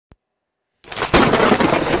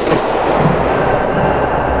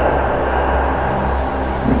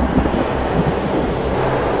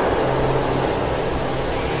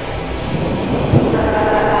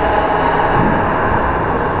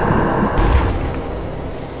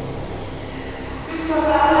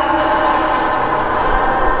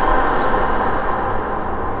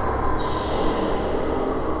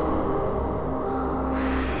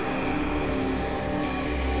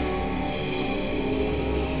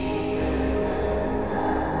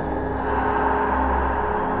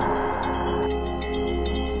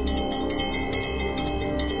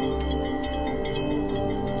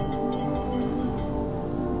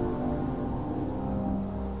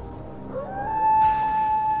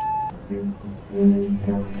Sometimes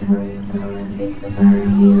all I think about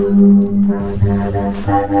you.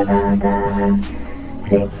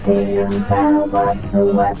 Fixing about what for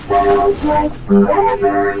what feels like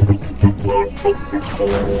forever. I can't fix the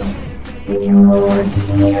feeling. And you're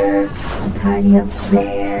here, I'm tiny up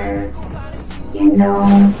there. You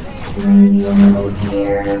know, maybe a little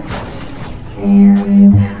here.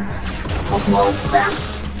 And almost back.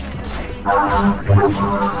 Oh, come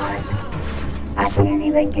on. I can't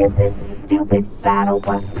even get this stupid battle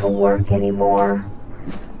bus to work anymore.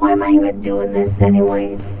 Why am I even doing this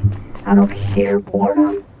anyways? Out of sheer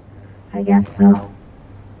boredom? I guess so.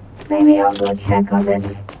 Maybe I'll go check on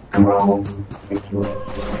this Chrome situation.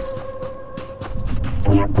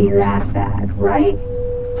 Can't be that bad, right?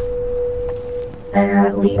 Better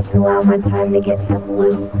at least allow my time to get some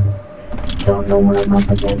loot. Don't know what I'm up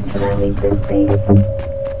against when I leave this base.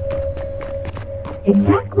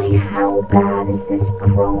 Exactly how bad is this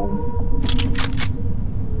Chrome?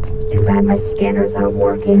 Too bad my scanners aren't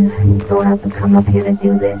working. Don't have to come up here to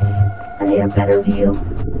do this. I need a better view.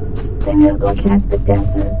 Maybe I'll go check the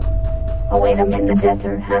desert. Oh wait, I'm in the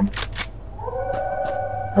desert, huh?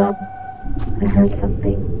 Oh, I heard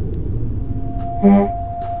something.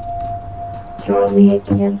 Surely it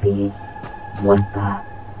can't be.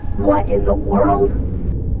 What in the world?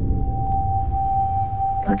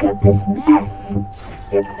 Look at this mess.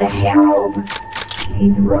 It's the Herald.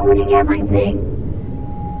 She's ruining everything.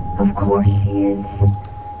 Of course she is.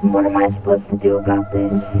 What am I supposed to do about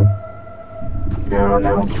this? I don't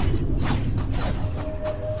know.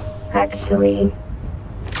 Actually,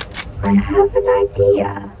 I have an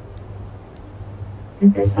idea.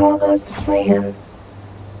 If this all goes to plan,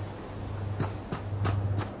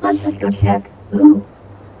 let's just go check. Ooh.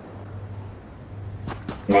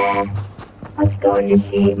 Nah. Let's go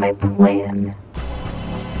initiate my plan.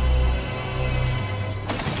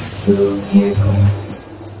 Ooh, here it goes.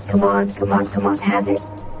 Come on, come on, come on. Have it.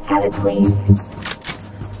 Have it, please.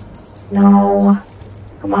 No.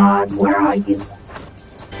 Come on, where are you?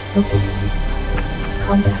 Okay.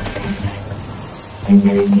 Calm down, calm down. Is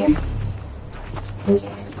it in here?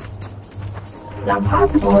 It's not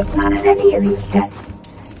possible. It's not in any of these chests.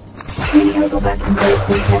 Maybe I'll go back to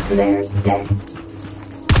the chest there instead.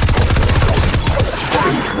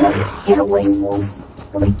 Get away, wolf.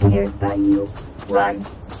 Nobody cares about you. Run.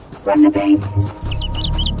 Run to base.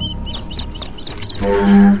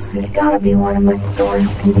 There's gotta be one of my storage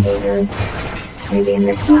containers. Maybe in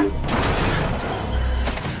this one?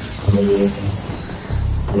 Please.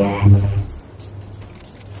 Yes.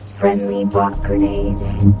 Friendly bot grenades.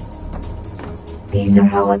 These are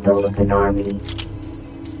how I build up an army.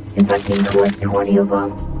 If I can collect 20 of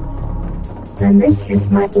them, then this just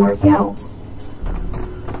might work out.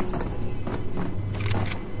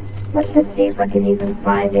 Let's just see if I can even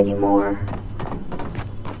find any more.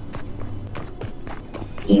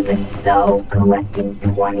 Even so, collecting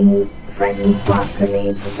 20 friendly bot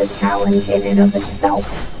grenades is a challenge in and of itself.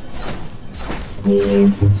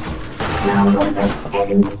 Please. Now those are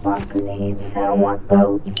enemy bot grenades. I don't want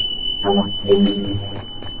those. I want these.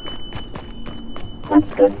 Let's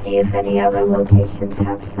go see if any other locations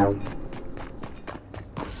have some.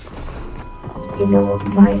 You know what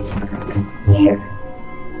might work? Here.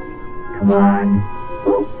 Come on.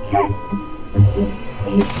 Ooh, chest. Let's see.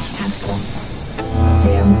 Please have some.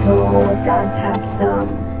 There we go. It does have some.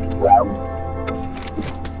 Woo!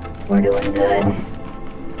 We're doing good.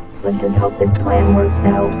 Let's just hope this plan works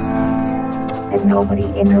out. And nobody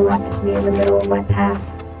interrupts me in the middle of my path.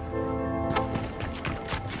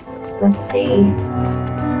 Let's see.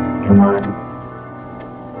 Come on.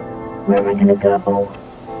 Where am I gonna go?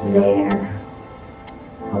 There.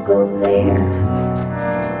 I'll go there.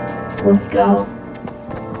 Let's go.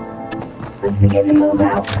 Let's begin to move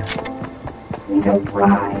out. We don't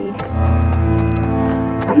ride.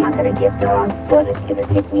 I'm not gonna get there on foot. It's gonna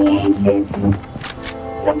take me ages.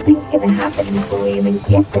 Something's gonna happen before we even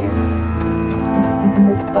get there. Let's stick in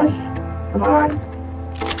this bush. Come on.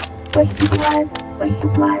 Bush supplies. Bush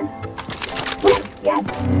supplies. Woo! Yes,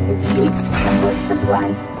 it's you. The bush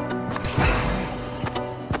supplies.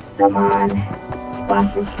 Come on.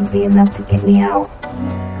 Splashes should be enough to get me out.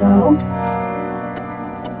 Go.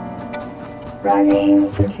 Running,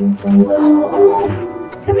 searching for loot.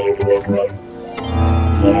 Come here, come here, come here.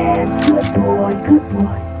 Yes, good boy, good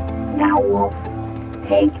boy. Now, wolf,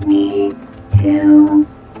 take me to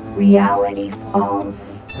Reality Falls.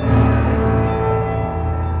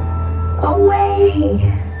 Away!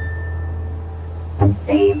 To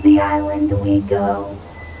save the island we go.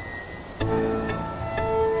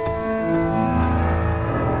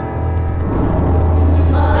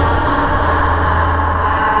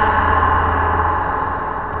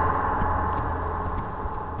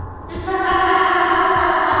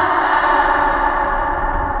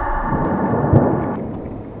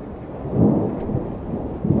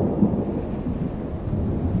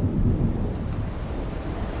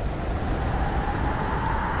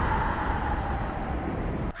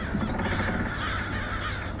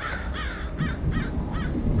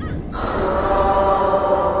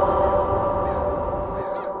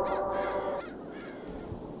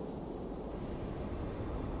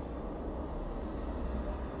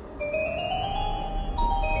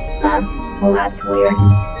 Well, that's weird.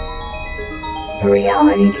 The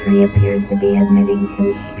reality tree appears to be emitting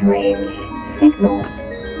some strange signal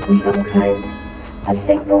of some kind. A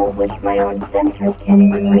signal which my own sensors can't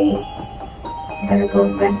even read. I better go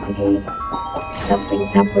investigate.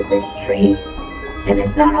 Something's up with this tree. And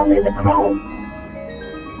it's not only the chrome.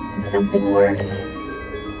 It's something worse.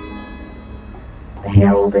 The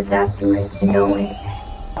Herald is after it, I know it.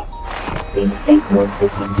 These signals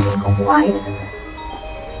that keep getting quieter.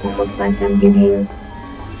 Almost like I'm getting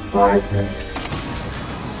farther.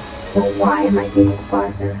 So why am I getting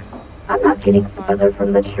farther? I'm not getting farther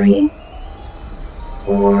from the tree.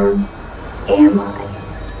 Or am I?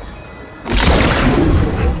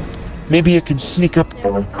 Maybe I can sneak up.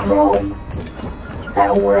 There was chrome.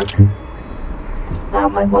 That'll work. How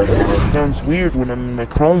am I going to... Sounds weird when I'm in my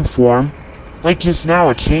chrome form. Like just now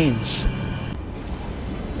it changed.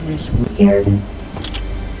 Weird.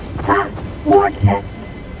 Ah, vortex.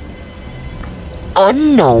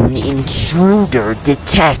 Unknown intruder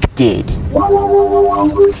detected. Whoa, whoa, whoa, whoa, whoa,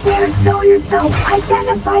 who's there? Show yourself.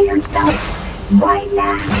 Identify yourself. Right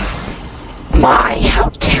now. My, how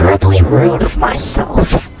terribly rude of myself.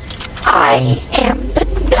 I am the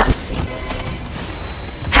nothing.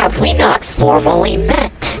 Have we not formally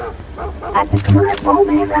met? At the current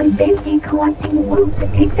moment, I'm busy collecting loot to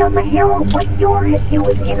take down the Herald. What's your issue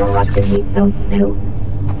with interrupting me so soon?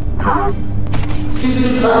 Huh?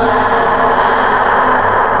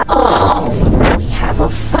 Oh, we have a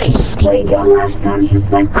feisty... Wait, your laugh sounds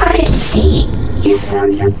just like... I see. You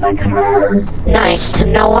sound just like her. Nice to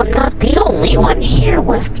know I'm not the only one here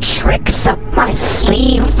with tricks up my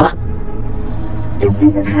sleeve. This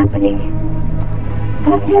isn't happening.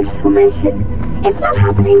 That's the exclamation. It's not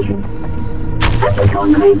happening. I'm just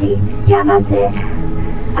going crazy. Yeah, that's it.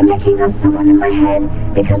 I'm making up someone in my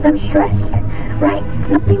head because I'm stressed. Right?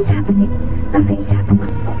 Nothing's happening. Nothing's happening.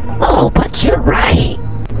 Oh, but you're right.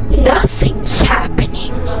 Nothing's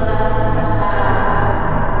happening.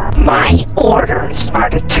 My orders are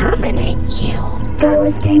to terminate you. Gotta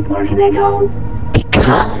escape. Where can I go?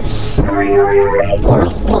 Because Hurry, hurry, hurry. we're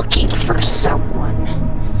looking for someone.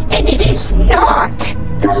 And it is not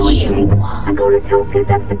Gotta escape. you. I'm going to Tilted.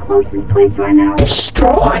 That's the closest place right now.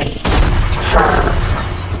 Destroy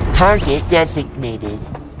her. Target designated.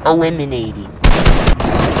 Eliminating.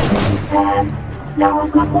 Now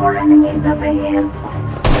I've got more enemies on my hands.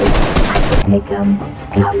 I can take them.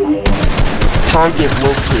 Come here. Target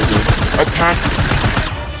located. Attack.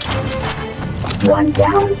 One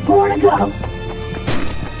down, 4 to go.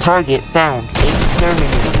 Target found.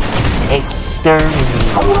 Exterminated. Exterminated.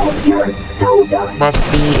 Oh, you're so done. Must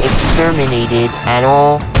be exterminated at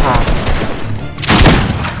all costs.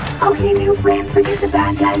 Okay, new plan. Forget the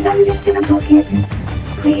bad guys. I'm just gonna book it.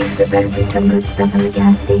 Please, there better be some good stuff in the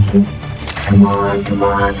gas station. Come on, come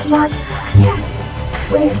on, come on. Yes.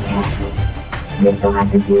 Where's Cassie? This will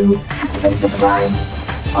have to do. Have some supplies.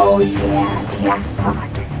 Oh yeah, jackpot.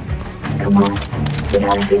 Come on. We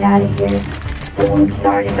gotta get out of here. The loop's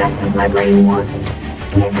already messed with my brain once.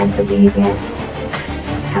 Can't mess with me again.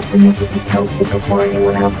 Have to make it to Tilted before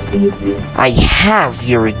anyone else sees me. I have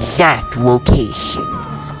your exact location.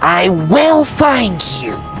 I will find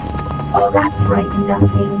you. Oh, that's right,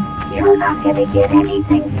 nothing. You're not gonna get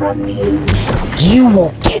anything from me. You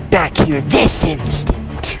won't get back here this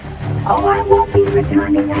instant. Oh, I won't be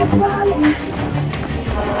returning, I promise.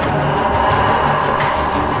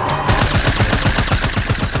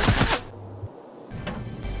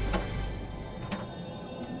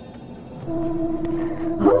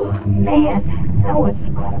 Oh, man, that was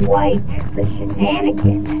quite the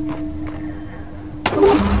shenanigan.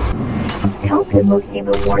 Tilted looks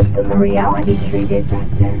even worse than the reality tree did back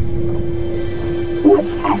there.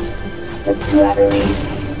 What's that? That's too out of reach.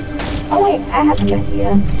 Oh wait, I have an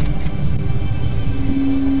idea.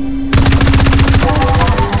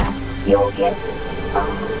 You'll get... Oh.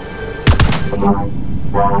 Come on.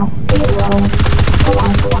 Stay low. Come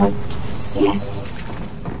on, come on. Yes.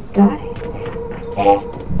 Got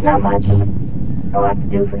it. Not much. I'll have to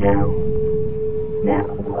do for now. Now,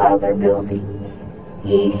 other buildings.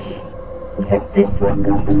 Yeesh. Except this one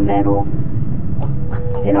got the metal.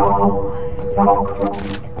 It's all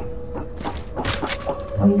chromed.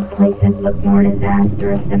 Some places look more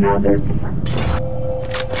disastrous than others.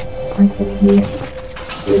 What's in here?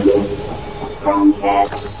 Chrome head.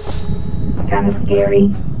 Kinda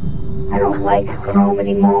scary. I don't like chrome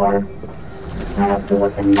anymore. Not after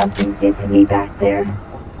what the nothing did to me back there.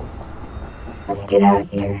 Let's get out of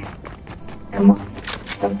here. Come on.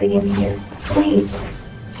 Something in here. Please.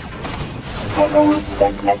 I don't want to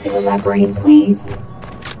start messing with my brain, please.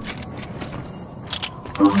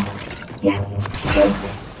 Oh, yes.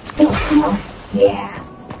 Yes. Oh, come on. Yeah,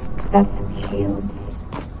 got some shields.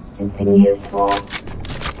 Anything useful?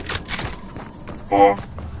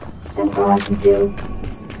 That's all I can do.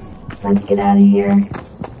 Let's get out of here.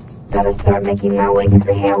 Gotta start making my way to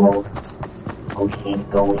the Herald. Oh, she's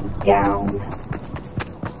going down.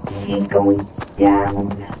 She's going down.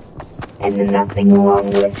 And then nothing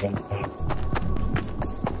along with it.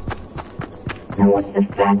 Now what's the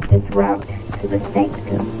fastest route to the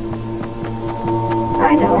sanctum?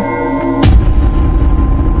 I know.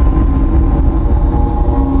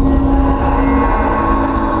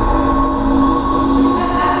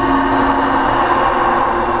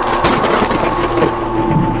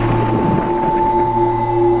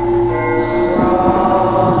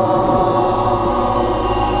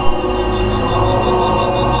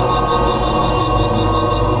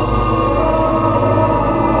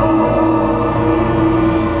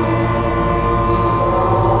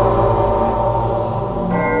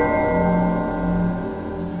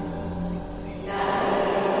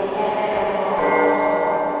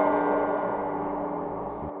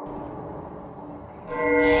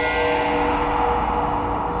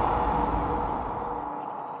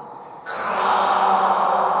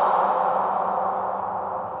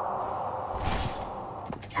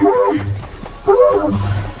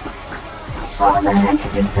 All that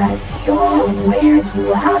exercise sure wears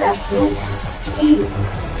you out after a jeez.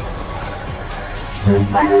 We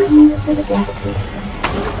finally made it to the gas station.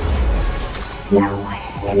 Now,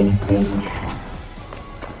 anything.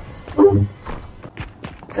 Ooh.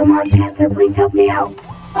 Come on, Panther, please help me out.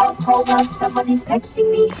 Oh, hold on, somebody's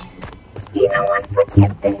texting me. You know what,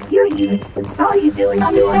 forget this. You're useless. All you do is do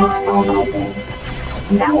on your phone all day.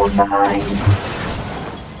 Now we're behind.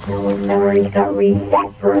 So our memory got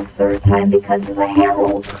reset for a third time because of the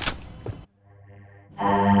Herald.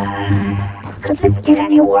 Could this get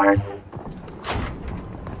any worse?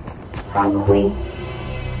 Probably.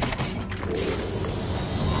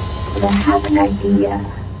 But I have an idea.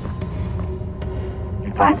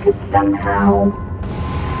 If I could somehow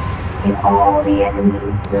hit all the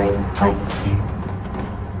enemies during the fight,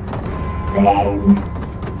 then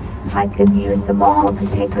I could use them all to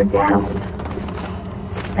take her down.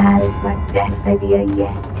 That is my best idea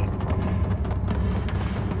yet.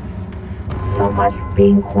 So much for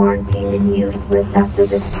being quarantined and useless after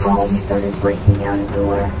this Chrome started breaking out a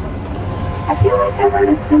door. I feel like I heard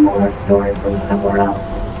a similar story from somewhere else.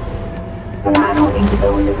 But I don't need to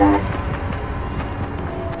go into that.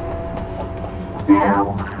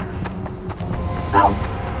 Now. Oh,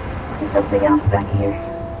 there's something else back here.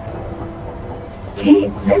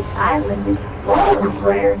 Jeez, this island is full of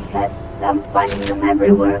rare pets. I'm finding them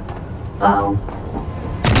everywhere. Oh.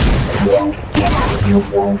 Wolf, get out of here,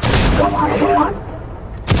 wolf. Go on, go on.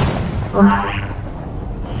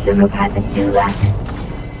 Should have had to do that.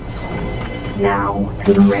 Now,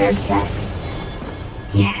 to the rare cat.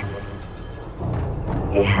 Yes.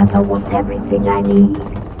 It has almost everything I need.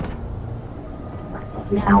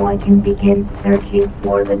 Now I can begin searching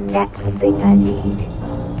for the next thing I need.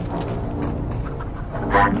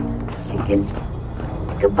 Chicken.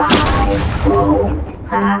 Goodbye. Boom.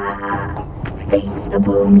 Face the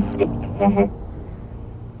boomstick.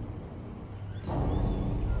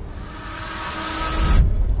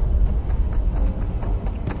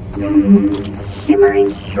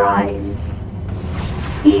 Shimmering shrines.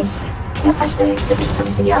 Yes, I said there should be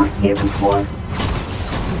something else here before.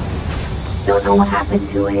 Don't know what happened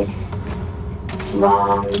to it.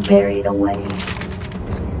 Long buried away.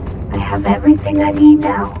 I have everything I need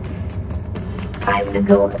now. Time to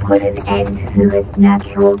go put an end to this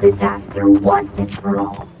natural disaster once and for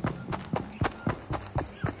all.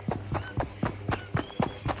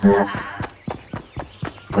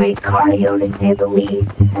 Great cardio to say the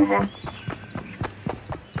least.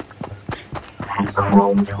 That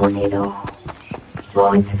chrome tornado. I've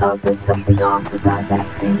always felt there's something off about that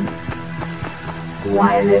thing.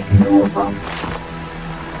 Why are there two of them?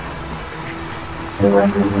 They're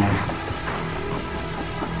everywhere.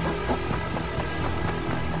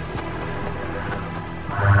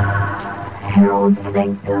 Herald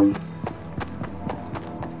Sanctum.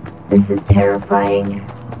 This is terrifying.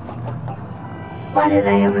 Why did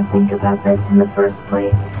I ever think about this in the first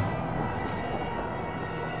place?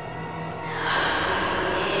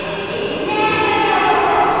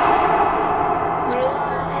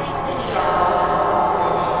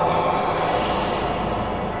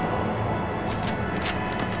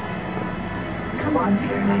 Come on,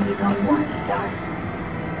 Herald, I need one shot.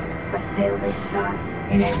 If I fail this shot,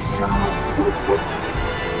 it ends all.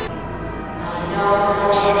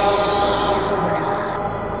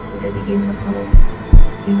 To begin the play,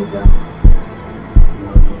 here we go.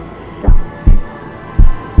 One shot.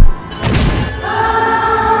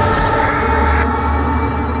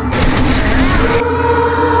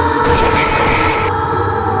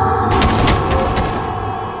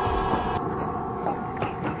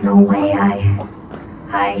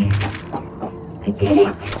 did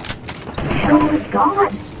it. Herald is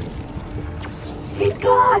gone. She's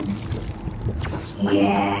gone.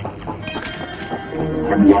 Yes.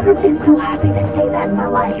 I've never been so happy to say that in my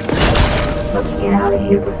life. Let's get out of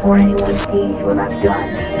here before anyone sees what I've done.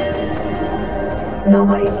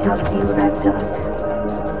 Nobody shall see what I've done.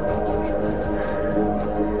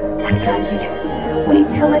 I've done it. Wait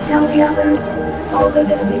till I tell the others. Oh, they're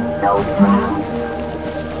gonna be so proud.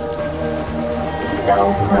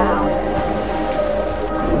 So proud.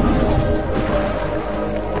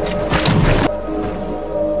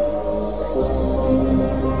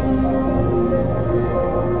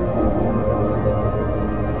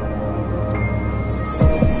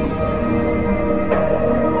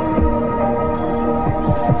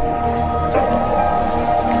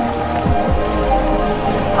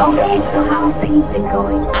 Okay, so how's things been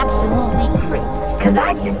going? Absolutely great. Cause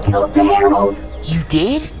I just killed the Herald. You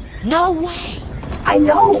did? No way! I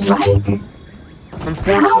know, right?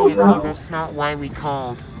 Unfortunately, How, though? that's not why we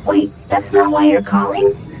called. Wait, that's not why you're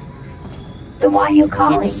calling? Then why are you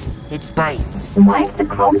calling? It's Bites. Then why is the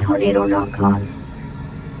Chrome Tornado not gone?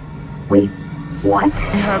 Wait, what?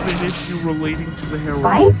 We have an issue relating to the Herald.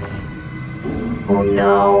 Bites? Oh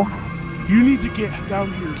no. You need to get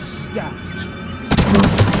down here stat.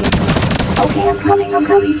 Okay, I'm coming.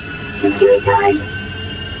 Just give me time.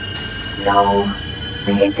 No.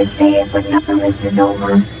 I hate to say it, but none of this is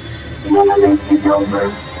over. None of this is over.